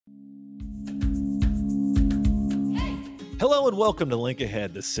Hello and welcome to Link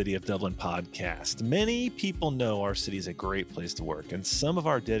Ahead, the City of Dublin podcast. Many people know our city is a great place to work, and some of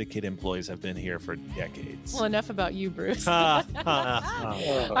our dedicated employees have been here for decades. Well, enough about you, Bruce. Our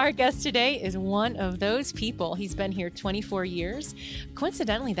guest today is one of those people. He's been here 24 years.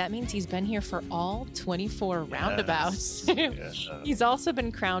 Coincidentally, that means he's been here for all 24 roundabouts. Yes. He's also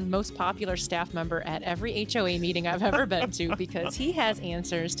been crowned most popular staff member at every HOA meeting I've ever been to because he has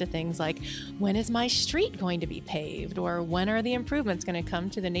answers to things like, when is my street going to be paved? Or when are the improvements going to come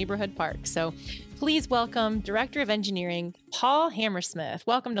to the neighborhood park? So please welcome Director of Engineering, Paul Hammersmith.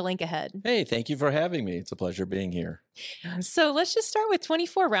 Welcome to Link Ahead. Hey, thank you for having me. It's a pleasure being here. So let's just start with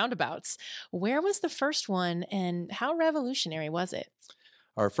 24 roundabouts. Where was the first one and how revolutionary was it?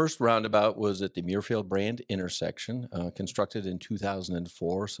 Our first roundabout was at the Muirfield Brand intersection, constructed in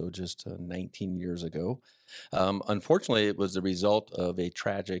 2004, so just 19 years ago. Unfortunately, it was the result of a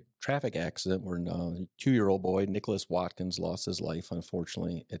tragic traffic accident where a 2-year-old boy, Nicholas Watkins, lost his life,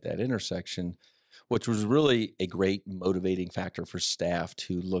 unfortunately, at that intersection, which was really a great motivating factor for staff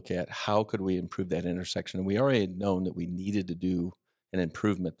to look at how could we improve that intersection. And we already had known that we needed to do an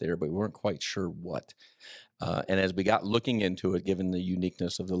improvement there, but we weren't quite sure what. And as we got looking into it, given the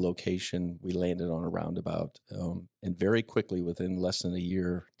uniqueness of the location, we landed on a roundabout. And very quickly, within less than a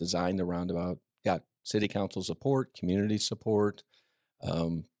year, designed the roundabout, got city council support, community support,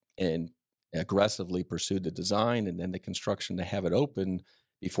 and aggressively pursued the design and then the construction to have it open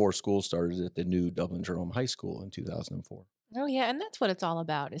before school started at the new Dublin Jerome High School in 2004. Oh, yeah. And that's what it's all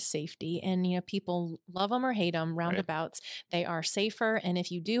about is safety. And, people love them or hate them. Roundabouts, right. They are safer. And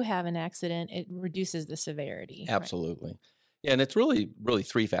if you do have an accident, it reduces the severity. Absolutely. Right? Yeah. And it's really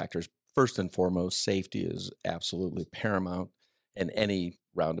 3 factors. First and foremost, safety is absolutely paramount in any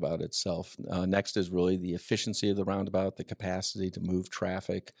roundabout itself. Next is really the efficiency of the roundabout, the capacity to move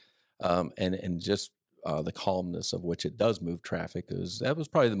traffic, and just the calmness of which it does move traffic. That was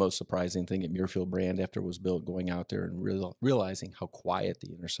probably the most surprising thing at Muirfield Brand after it was built, going out there and realizing how quiet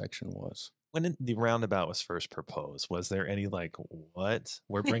the intersection was. When the roundabout was first proposed, was there any what?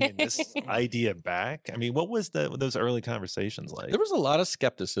 We're bringing this idea back? I mean, what was those early conversations like? There was a lot of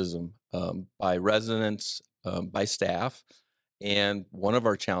skepticism by residents, by staff. And one of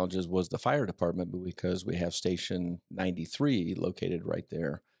our challenges was the fire department because we have Station 93 located right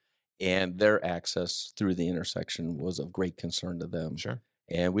there. And their access through the intersection was of great concern to them. Sure.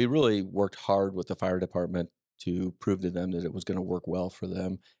 And we really worked hard with the fire department to prove to them that it was going to work well for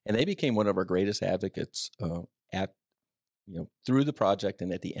them. And they became one of our greatest advocates through the project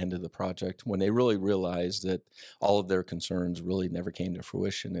and at the end of the project, when they really realized that all of their concerns really never came to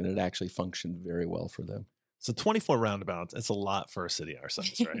fruition and it actually functioned very well for them. So 24 roundabouts, it's a lot for a city our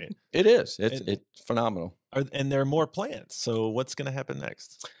size, right? It is. It's phenomenal. And there are more plans. So what's going to happen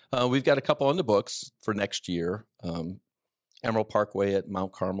next? We've got a couple on the books for next year. Emerald Parkway at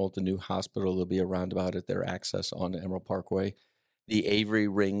Mount Carmel, the new hospital, there'll be a roundabout at their access on Emerald Parkway. The Avery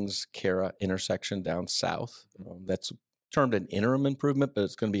Rings Cara intersection down south. That's termed an interim improvement, but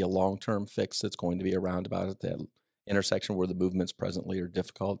it's going to be a long-term fix. It's going to be a roundabout at that intersection where the movements presently are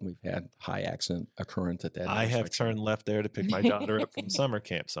difficult. And we've had high accident occurrence at that I have turned left there to pick my daughter up from summer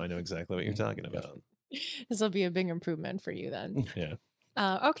camp, so I know exactly what you're talking about. This will be a big improvement for you then. Yeah.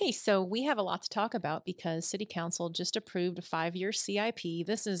 Okay, so we have a lot to talk about because City Council just approved a 5-year CIP.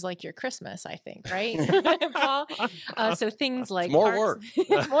 This is like your Christmas, I think, right, Paul? So things like more work,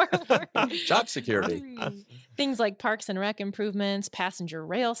 more work, job security, things like parks and rec improvements, passenger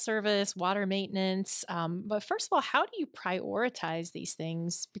rail service, water maintenance. But first of all, how do you prioritize these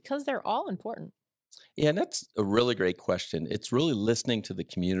things because they're all important? Yeah, and that's a really great question. It's really listening to the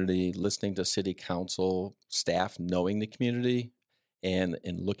community, listening to City Council staff, knowing the community. And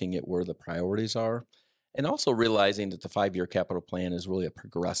looking at where the priorities are, and also realizing that the 5-year capital plan is really a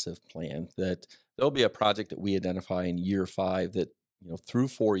progressive plan, that there'll be a project that we identify in year 5 that, through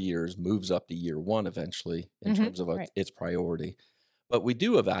 4 years moves up to year 1 eventually in terms of its priority. But we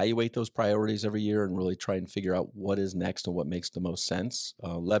do evaluate those priorities every year and really try and figure out what is next and what makes the most sense,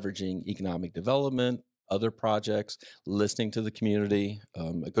 leveraging economic development, other projects, listening to the community.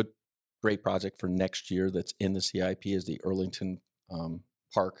 Great project for next year that's in the CIP is the Earlington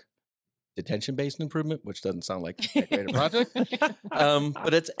Park detention basin improvement, which doesn't sound like that great a project.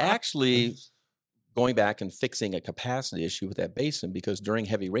 But it's actually going back and fixing a capacity issue with that basin because during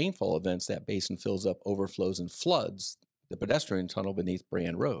heavy rainfall events, that basin fills up, overflows, and floods the pedestrian tunnel beneath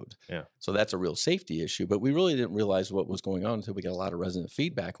Brand Road. Yeah. So that's a real safety issue. But we really didn't realize what was going on until we got a lot of resident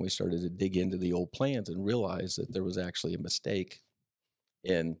feedback and we started to dig into the old plans and realize that there was actually a mistake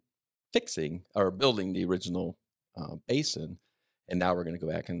in fixing or building the original basin. And now we're going to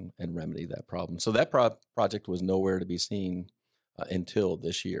go back and remedy that problem. So that project was nowhere to be seen until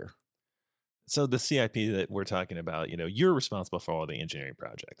this year. So the CIP that we're talking about, you're responsible for all the engineering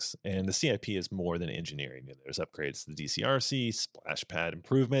projects, and the CIP is more than engineering. There's upgrades to the DCRC, splash pad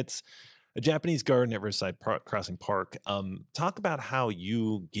improvements, a Japanese garden at Riverside Crossing Park. Talk about how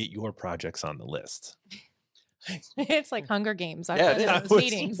you get your projects on the list. It's like Hunger Games. I've Yeah, been in those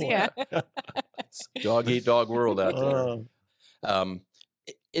meetings. Yeah. It's dog eat dog world out there.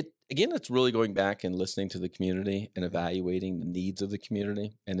 It's really going back and listening to the community and evaluating the needs of the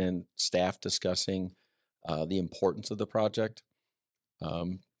community, and then staff discussing the importance of the project.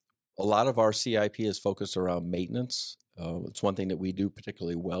 A lot of our CIP is focused around maintenance. It's one thing that we do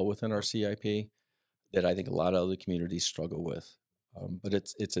particularly well within our CIP that I think a lot of other communities struggle with. But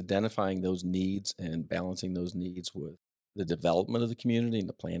it's identifying those needs and balancing those needs with the development of the community and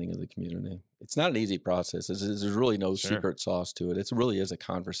the planning of the community. It's not an easy process. There's really no secret sauce to it. It really is a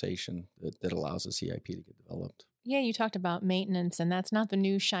conversation that allows the CIP to get developed. Yeah, you talked about maintenance, and that's not the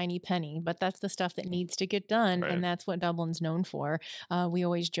new shiny penny, but that's the stuff that needs to get done, and that's what Dublin's known for. We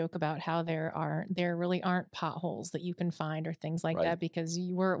always joke about how there really aren't potholes that you can find or things like that, because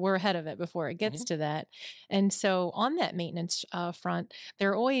we're ahead of it before it gets to that. And so on that maintenance front,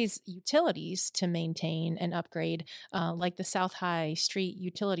 there are always utilities to maintain and upgrade, like the South High Street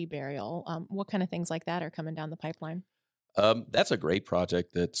utility burial. What kind of things like that are coming down the pipeline? That's a great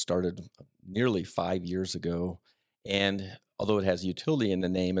project that started nearly 5 years ago. And although it has utility in the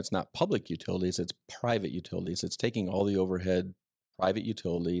name, it's not public utilities, it's private utilities. It's taking all the overhead private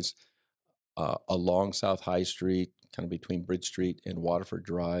utilities along South High Street, kind of between Bridge Street and Waterford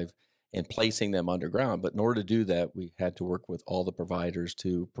Drive, and placing them underground. But in order to do that, we had to work with all the providers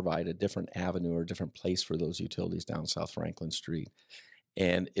to provide a different avenue or a different place for those utilities down South Franklin Street.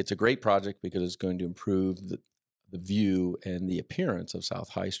 And it's a great project because it's going to improve the view and the appearance of South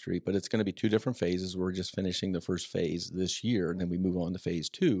High Street, but it's going to be 2 different phases. We're just finishing the first phase this year, and then we move on to phase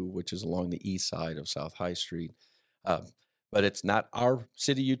 2, which is along the east side of South High Street. But it's not our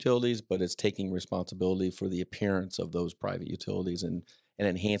city utilities, but it's taking responsibility for the appearance of those private utilities and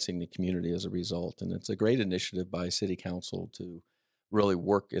enhancing the community as a result. And it's a great initiative by City Council to really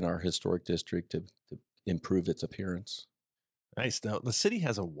work in our historic district to improve its appearance. Nice. Now, the city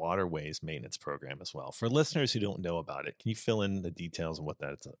has a waterways maintenance program as well. For listeners who don't know about it, can you fill in the details on what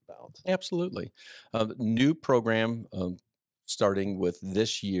that's about? Absolutely. New program starting with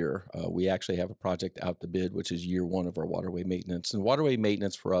this year. We actually have a project out to bid, which is year 1 of our waterway maintenance. And waterway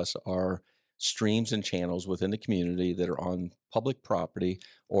maintenance for us are streams and channels within the community that are on public property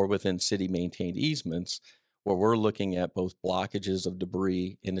or within city-maintained easements, where we're looking at both blockages of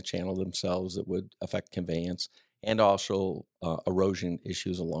debris in the channel themselves that would affect conveyance, and also erosion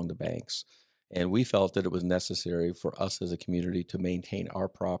issues along the banks. And we felt that it was necessary for us as a community to maintain our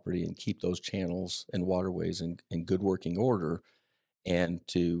property and keep those channels and waterways in good working order. And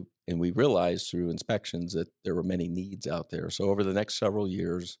we realized through inspections that there were many needs out there. So over the next several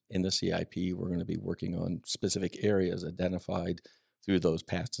years in the CIP, we're going to be working on specific areas identified through those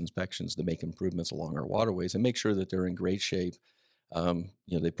past inspections to make improvements along our waterways and make sure that they're in great shape.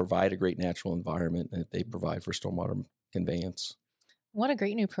 They provide a great natural environment, and they provide for stormwater conveyance. What a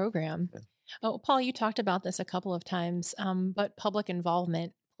great new program. Yeah. Oh, Paul, you talked about this a couple of times, but public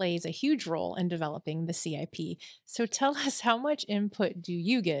involvement plays a huge role in developing the CIP. So tell us, how much input do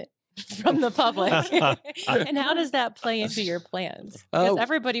you get from the public? And how does that play into your plans? Because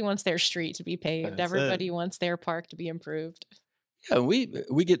everybody wants their street to be paved. Everybody wants their park to be improved. Yeah, we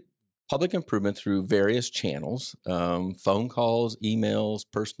get public improvement through various channels, phone calls, emails,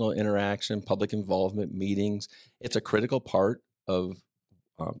 personal interaction, public involvement, meetings. It's a critical part of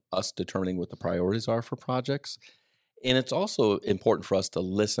us determining what the priorities are for projects. And it's also important for us to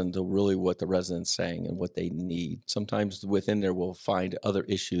listen to really what the residents are saying and what they need. Sometimes within there we'll find other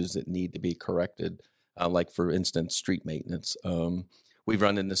issues that need to be corrected, like for instance, street maintenance. We've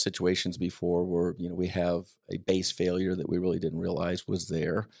run into situations before where we have a base failure that we really didn't realize was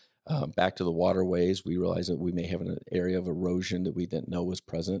there. Back to the waterways, we realize that we may have an area of erosion that we didn't know was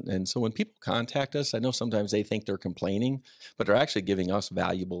present. And so when people contact us, I know sometimes they think they're complaining, but they're actually giving us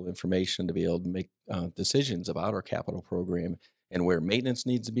valuable information to be able to make decisions about our capital program and where maintenance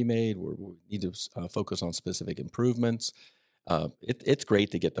needs to be made, where we need to focus on specific improvements. It's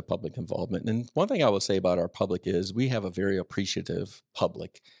great to get the public involvement. And one thing I will say about our public is we have a very appreciative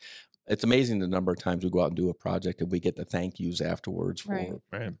public. It's amazing the number of times we go out and do a project and we get the thank yous afterwards for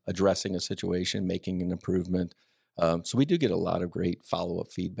addressing a situation, making an improvement. So we do get a lot of great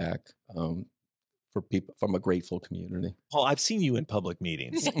follow-up feedback for people from a grateful community. Paul, I've seen you in public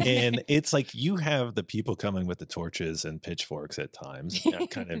meetings, and it's like you have the people coming with the torches and pitchforks at times,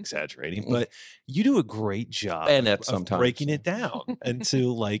 kind of exaggerating, but you do a great job of breaking it down into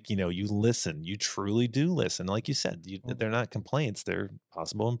you listen, you truly do listen. Like you said, they're not complaints, they're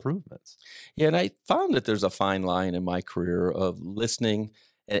possible improvements. Yeah, and I found that there's a fine line in my career of listening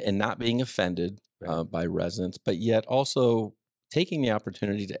and not being offended by residents, but yet also taking the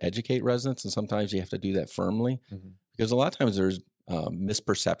opportunity to educate residents. And sometimes you have to do that firmly because a lot of times there's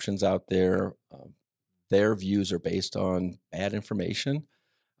misperceptions out there. Their views are based on bad information.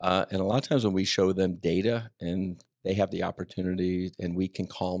 And a lot of times when we show them data and they have the opportunity and we can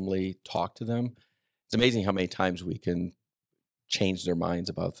calmly talk to them, it's amazing how many times we can change their minds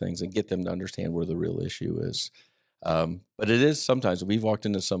about things and get them to understand where the real issue is. But it is sometimes we've walked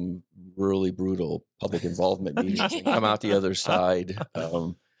into some really brutal public involvement meetings and come out the other side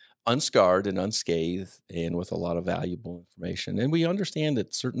unscarred and unscathed and with a lot of valuable information. And we understand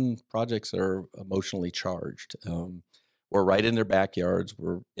that certain projects are emotionally charged. We're right in their backyards.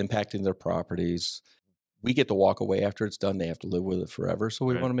 We're impacting their properties. We get to walk away after it's done. They have to live with it forever. So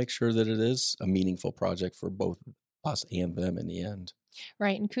we want to make sure that it is a meaningful project for both us and them in the end.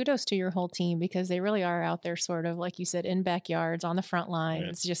 Right. And kudos to your whole team because they really are out there sort of, like you said, in backyards, on the front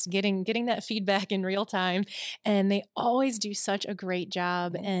lines, just getting that feedback in real time. And they always do such a great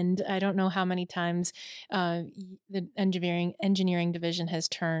job. And I don't know how many times the engineering division has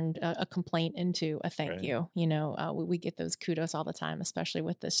turned a complaint into a thank you. We get those kudos all the time, especially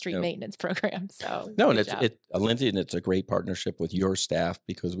with the street maintenance program. So no, and it's Lindsay, and it's a great partnership with your staff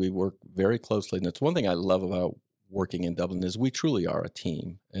because we work very closely. And that's one thing I love about working in Dublin is we truly are a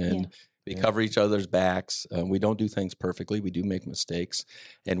team and we cover each other's backs. We don't do things perfectly. We do make mistakes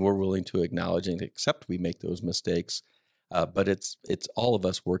and we're willing to acknowledge and accept we make those mistakes. But it's all of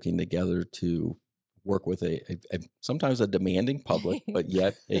us working together to work with a sometimes a demanding public, but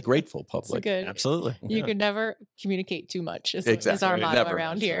yet a grateful public. Good. Absolutely. You could never communicate too much is our motto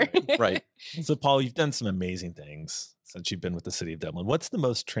around here. Right. So Paul, you've done some amazing things since you've been with the city of Dublin. What's the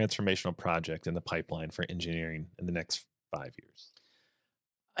most transformational project in the pipeline for engineering in the next 5 years?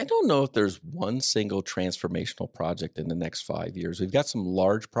 I don't know if there's one single transformational project in the next 5 years. We've got some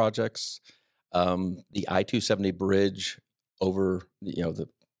large projects. The I-270 bridge over,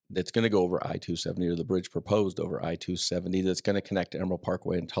 that's going to go over I-270 or the bridge proposed over I-270 that's going to connect Emerald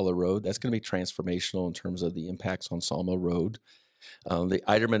Parkway and Tuller Road. That's going to be transformational in terms of the impacts on Sawmill Road. The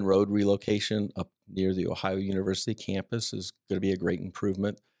Eiderman Road relocation up near the Ohio University campus is going to be a great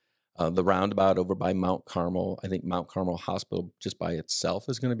improvement. The roundabout over by Mount Carmel, I think Mount Carmel Hospital just by itself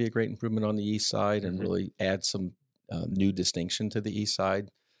is going to be a great improvement on the east side and really add some new distinction to the east side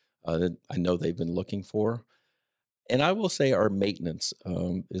that I know they've been looking for. And I will say our maintenance,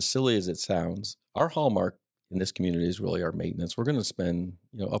 as silly as it sounds, our hallmark in this community is really our maintenance. We're going to spend,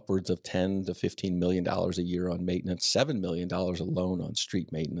 upwards of $10 to $15 million a year on maintenance, $7 million alone on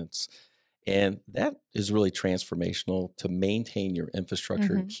street maintenance. And that is really transformational to maintain your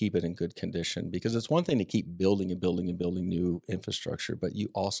infrastructure and keep it in good condition, because it's one thing to keep building and building and building new infrastructure, but you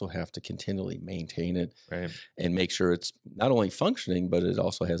also have to continually maintain it and make sure it's not only functioning, but it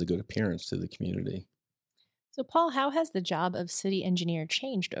also has a good appearance to the community. So Paul, how has the job of city engineer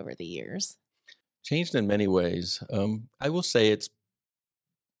changed over the years? Changed in many ways. I will say it's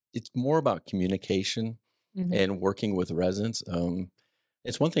more about communication and working with residents.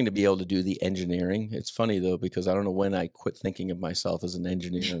 It's one thing to be able to do the engineering. It's funny though, because I don't know when I quit thinking of myself as an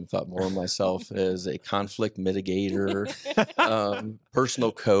engineer and thought more of myself as a conflict mitigator,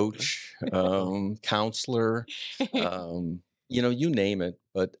 personal coach, counselor, you name it.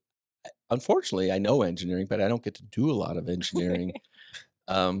 But unfortunately, I know engineering, but I don't get to do a lot of engineering.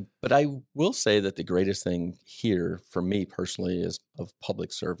 But I will say that the greatest thing here for me personally is of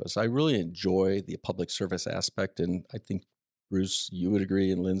public service. I really enjoy the public service aspect. And I think, Bruce, you would agree,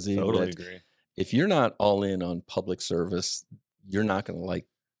 and Lindsay, totally agree. If you're not all in on public service, you're not going to like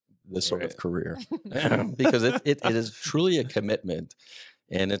this sort of career because it is truly a commitment,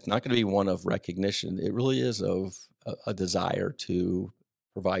 and it's not going to be one of recognition. It really is of a desire to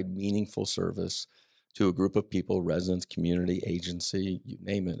provide meaningful service to a group of people, residents, community, agency, you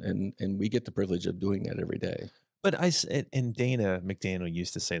name it. And we get the privilege of doing that every day. But and Dana McDaniel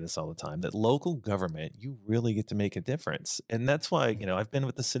used to say this all the time, that local government, you really get to make a difference. And that's why, I've been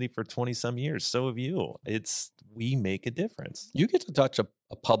with the city for 20 some years. So have you. We make a difference. You get to touch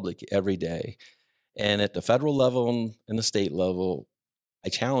a public every day. And at the federal level and the state level, I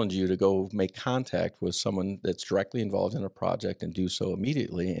challenge you to go make contact with someone that's directly involved in a project and do so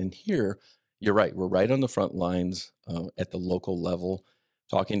immediately. And here, you're right. We're right on the front lines at the local level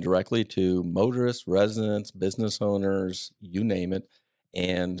talking directly to motorists, residents, business owners, you name it,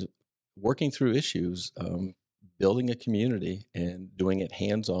 and working through issues, building a community and doing it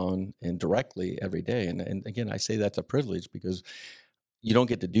hands-on and directly every day. And again, I say that's a privilege because you don't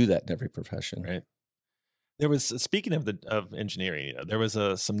get to do that in every profession. Right. There was, speaking of engineering, there was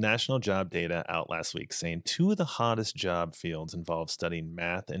some national job data out last week saying two of the hottest job fields involve studying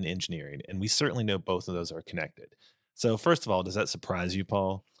math and engineering, and we certainly know both of those are connected. So, first of all, does that surprise you,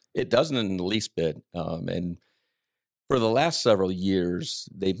 Paul? It doesn't in the least bit. And for the last several years,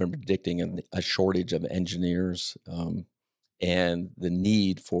 they've been predicting a shortage of engineers and the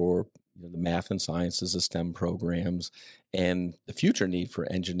need for the math and sciences, the STEM programs, and the future need for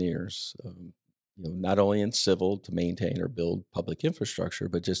engineers. Not only in civil to maintain or build public infrastructure,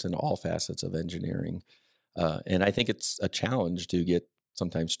 but just in all facets of engineering. And I think it's a challenge to get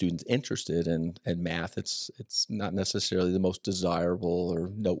sometimes students interested in math. It's not necessarily the most desirable or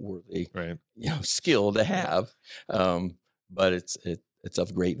noteworthy Right. skill to have, but it's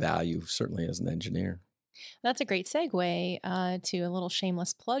of great value, certainly as an engineer. That's a great segue to a little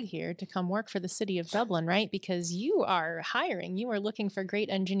shameless plug here to come work for the city of Dublin, right? Because you are hiring, you are looking for great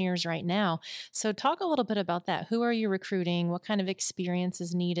engineers right now. So, talk a little bit about that. Who are you recruiting? What kind of experience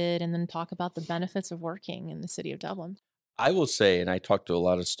is needed? And then talk about the benefits of working in the city of Dublin. I will say, and I talk to a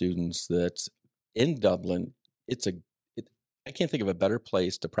lot of students, that in Dublin, I can't think of a better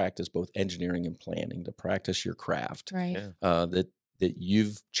place to practice both engineering and planning, to practice your craft. Right. Yeah. That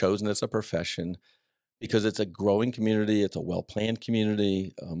you've chosen as a profession. Because it's a growing community, it's a well-planned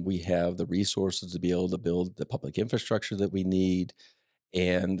community. We have the resources to be able to build the public infrastructure that we need,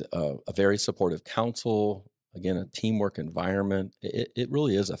 and a very supportive council. Again, a teamwork environment. It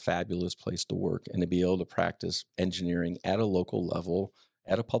really is a fabulous place to work and to be able to practice engineering at a local level,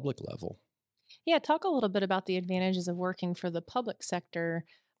 at a public level. Yeah, talk a little bit about the advantages of working for the public sector,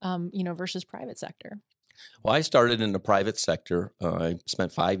 versus private sector. Well, I started in the private sector. I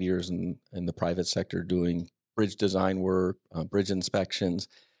spent 5 years in the private sector doing bridge design work, bridge inspections.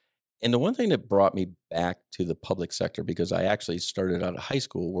 And the one thing that brought me back to the public sector, because I actually started out of high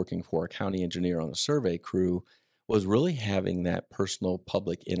school working for a county engineer on a survey crew, was really having that personal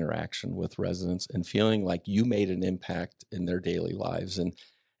public interaction with residents and feeling like you made an impact in their daily lives. And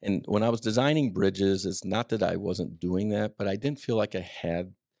when I was designing bridges, it's not that I wasn't doing that, but I didn't feel like I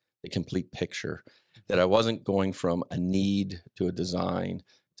had the complete picture, that I wasn't going from a need to a design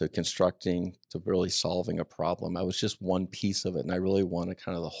to constructing to really solving a problem. I was just one piece of it, and I really wanted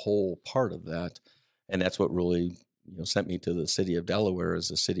kind of the whole part of that. And that's what really sent me to the city of Delaware as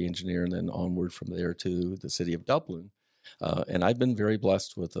a city engineer, and then onward from there to the city of Dublin. And I've been very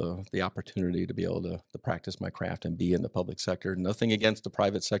blessed with the opportunity to be able to practice my craft and be in the public sector. Nothing against the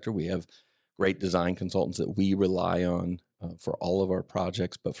private sector. We have great design consultants that we rely on for all of our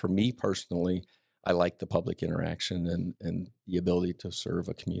projects. But for me personally, I like the public interaction and the ability to serve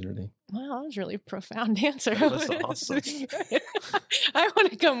a community. Wow, that was really a profound answer. That's awesome. I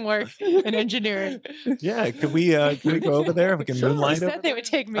want to come work in engineering. Yeah, can we go over there? We can moonlight They over said they would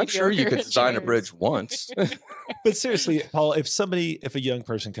take me. I'm sure you could design a bridge once. But seriously, Paul, if a young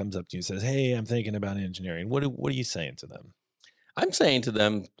person comes up to you and says, "Hey, I'm thinking about engineering," what are you saying to them? I'm saying to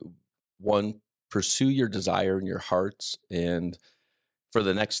them, one, pursue your desire in your hearts, and for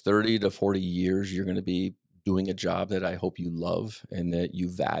the next 30 to 40 years, you're going to be doing a job that I hope you love and that you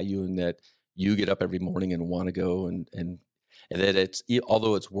value, and that you get up every morning and want to go, and that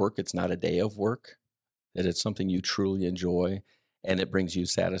although it's work, it's not a day of work, that it's something you truly enjoy and it brings you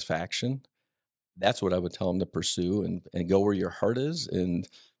satisfaction. That's what I would tell them to pursue, and go where your heart is. And,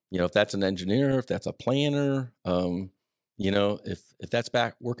 if that's an engineer, if that's a planner, if that's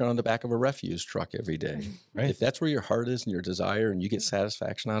working on the back of a refuse truck every day, Right. if that's where your heart is and your desire and you get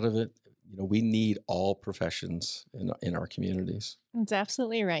satisfaction out of it, we need all professions in our communities. That's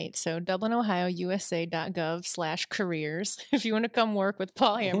absolutely right. So dublinohiousa.gov/careers. If you want to come work with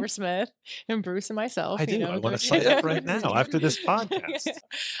Paul Hammersmith and Bruce and myself. I do. I want to sign up right now after this podcast.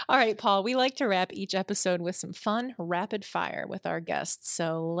 All right, Paul, we like to wrap each episode with some fun, rapid fire with our guests.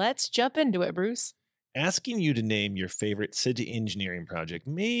 So let's jump into it, Bruce. Asking you to name your favorite city engineering project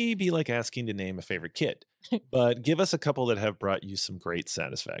may be like asking to name a favorite kid, but give us a couple that have brought you some great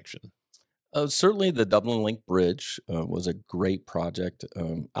satisfaction. Certainly the Dublin Link Bridge was a great project.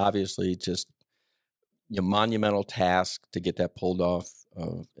 Obviously, just monumental task to get that pulled off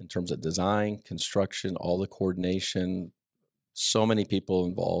in terms of design, construction, all the coordination. So many people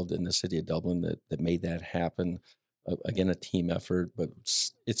involved in the city of Dublin that made that happen. Again, a team effort, but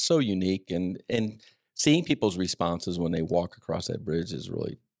it's so unique. And seeing people's responses when they walk across that bridge is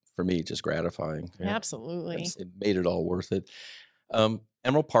really, for me, just gratifying. Yeah. Absolutely. It made it all worth it.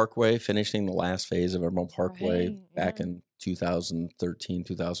 Emerald Parkway, finishing the last phase of Emerald Parkway Right. back Yeah. in 2013,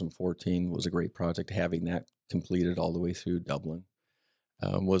 2014 was a great project. Having that completed all the way through Dublin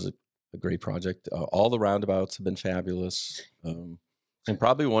was a great project. All the roundabouts have been fabulous. And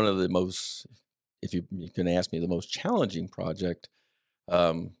probably one of the most, if you can ask me, the most challenging project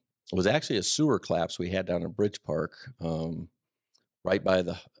um, was actually a sewer collapse we had down in Bridge Park, right by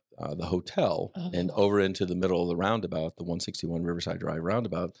the hotel, and Oh. over into the middle of the roundabout, the 161 Riverside Drive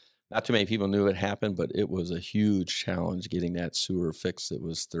roundabout. Not too many people knew it happened, but it was a huge challenge getting that sewer fixed. It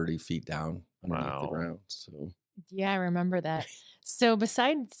was 30 feet down underneath the Wow. ground. So Yeah, I remember that. So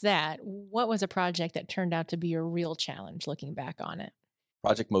besides that, what was a project that turned out to be a real challenge looking back on it?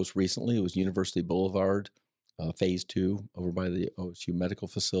 project most recently was University Boulevard, Phase 2 over by the OSU Medical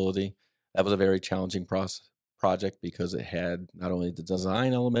Facility. That was a very challenging project because it had not only the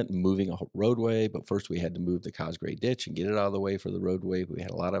design element and moving a roadway, but first we had to move the Cosgray ditch and get it out of the way for the roadway. We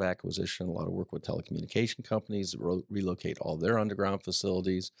had a lot of acquisition, a lot of work with telecommunication companies to relocate all their underground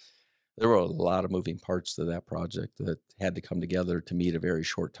facilities. There were a lot of moving parts to that project that had to come together to meet a very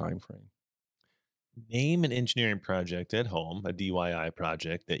short time frame. Name an engineering project at home, a DIY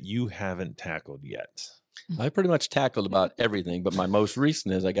project that you haven't tackled yet. I pretty much tackled about everything, but my most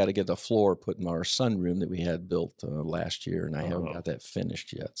recent is I got to get the floor put in our sunroom that we had built last year, and I haven't Oh, got that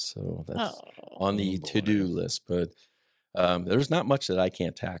finished yet. So that's Oh. on oh the to-do boy. list. But there's not much that I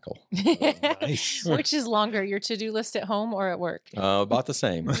can't tackle. Nice. Which is longer, your to-do list at home or at work? About the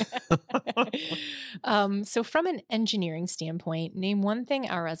same. So from an engineering standpoint, name one thing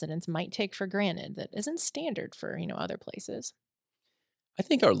our residents might take for granted that isn't standard for, other places. I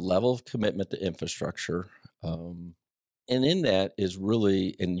think our level of commitment to infrastructure, and in that is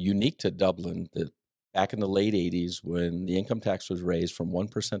really and unique to Dublin that back in the late 80s when the income tax was raised from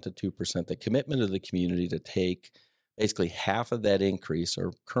 1% to 2%, the commitment of the community to take basically half of that increase,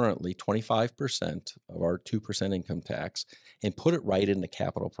 or currently 25% of our 2% income tax, and put it right into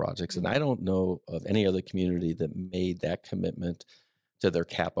capital projects. And I don't know of any other community that made that commitment to their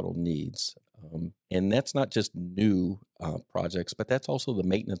capital needs. And that's not just new projects, but that's also the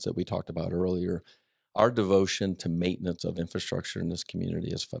maintenance that we talked about earlier. Our devotion to maintenance of infrastructure in this community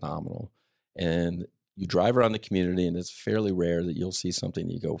is phenomenal. And you drive around the community, and it's fairly rare that you'll see something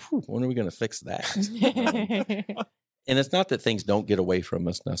and you go, "Whew, when are we going to fix that?" And it's not that things don't get away from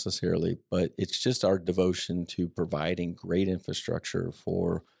us necessarily, but it's just our devotion to providing great infrastructure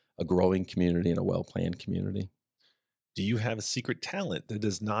for a growing community and a well planned community. Do you have a secret talent that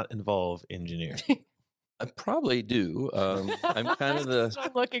does not involve engineering? I probably do. I'm kind of the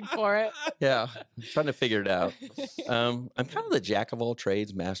Still looking for it. yeah, I'm trying to figure it out. I'm kind of the jack of all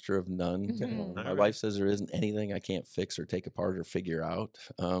trades, master of none. Mhm. My All wife right. says there isn't anything I can't fix or take apart or figure out,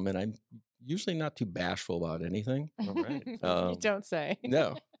 and I'm usually not too bashful about anything. All right. You Um, don't say.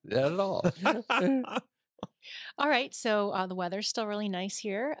 no, not at all. All right. So the weather's still really nice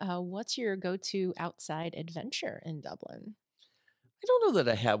here. What's your go-to outside adventure in Dublin? I don't know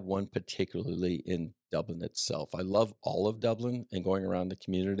that I have one particularly in Dublin itself. I love all of Dublin and going around the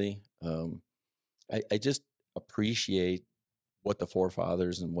community. I just appreciate what the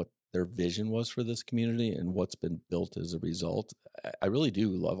forefathers and what their vision was for this community and what's been built as a result. I really do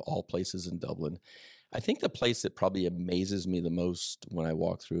love all places in Dublin. I think the place that probably amazes me the most when I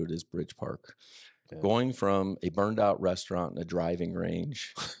walk through it is Bridge Park. Yeah. Going from a burned out restaurant and a driving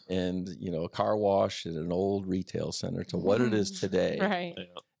range and a car wash and an old retail center to what it is today, Right. Yeah.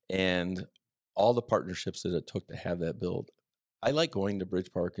 and all the partnerships that it took to have that built. I like going to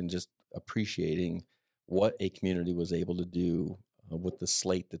Bridge Park and just appreciating what a community was able to do with the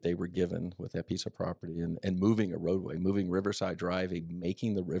slate that they were given with that piece of property, and moving a roadway, moving Riverside Drive,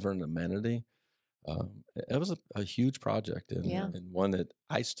 making the river an amenity. It was a huge project, Yeah. and one that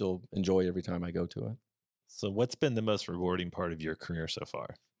I still enjoy every time I go to it. So, what's been the most rewarding part of your career so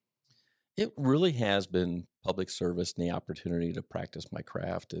far? It really has been public service and the opportunity to practice my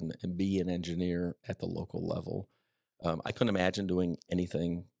craft and be an engineer at the local level. I couldn't imagine doing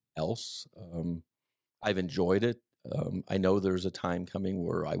anything else. I've enjoyed it. I know there's a time coming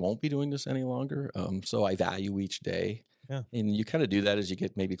where I won't be doing this any longer. So I value each day. Yeah. And you kind of do that as you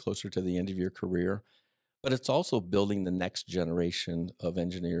get maybe closer to the end of your career. But it's also building the next generation of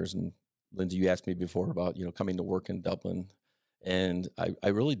engineers. And Lindsay, you asked me before about, coming to work in Dublin. And I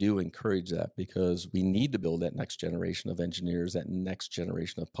really do encourage that because we need to build that next generation of engineers, that next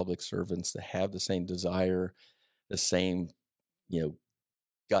generation of public servants that have the same desire, the same, you know,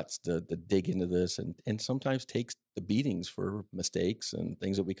 guts to dig into this and sometimes takes the beatings for mistakes and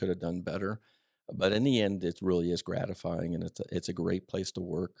things that we could have done better. But in the end, it really is gratifying, and it's a great place to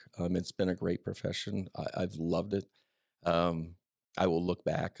work. It's been a great profession. I've loved it. Um, I will look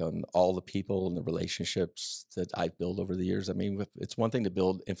back on all the people and the relationships that I've built over the years. I mean, it's one thing to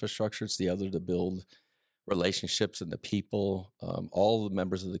build infrastructure, it's the other to build relationships and the people, all the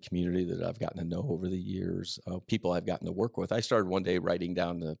members of the community that I've gotten to know over the years, people I've gotten to work with. I started one day writing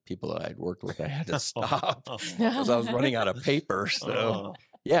down the people that I'd worked with. I had to stop because I was running out of paper. So,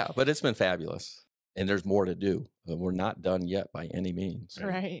 yeah, but it's been fabulous. And there's more to do. We're not done yet by any means.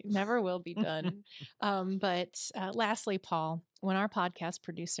 Right. Never will be done. But lastly, Paul, when our podcast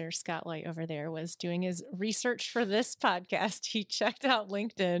producer, Scott Light over there, was doing his research for this podcast, he checked out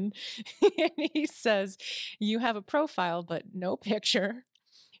LinkedIn and he says, you have a profile, but no picture,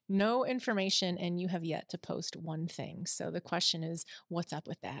 no information, and you have yet to post one thing. So the question is, what's up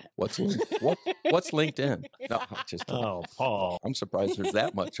with that? What's LinkedIn? No, just kidding. Oh, Paul. I'm surprised there's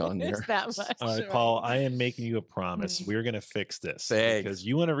that much on there. There's that much. All right, Paul, I am making you a promise. We're going to fix this. Thanks. Because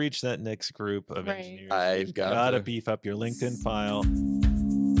you want to reach that next group of Right. engineers. I've got to beef up your LinkedIn file.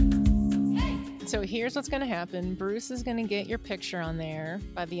 So here's what's going to happen. Bruce is going to get your picture on there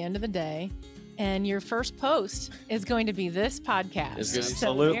by the end of the day. And your first post is going to be this podcast. It's good.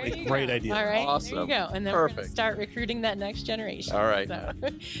 So there Absolutely. you Great go. idea. All right. Awesome. There you go. And then we're going to Perfect. start recruiting that next generation. All right. So,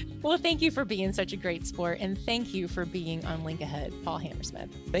 well, thank you for being such a great sport. And thank you for being on Link Ahead, Paul Hammersmith.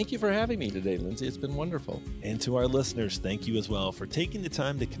 Thank you for having me today, Lindsay. It's been wonderful. And to our listeners, thank you as well for taking the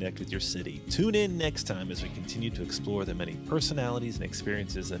time to connect with your city. Tune in next time as we continue to explore the many personalities and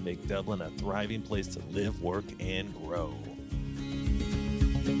experiences that make Dublin a thriving place to live, work, and grow.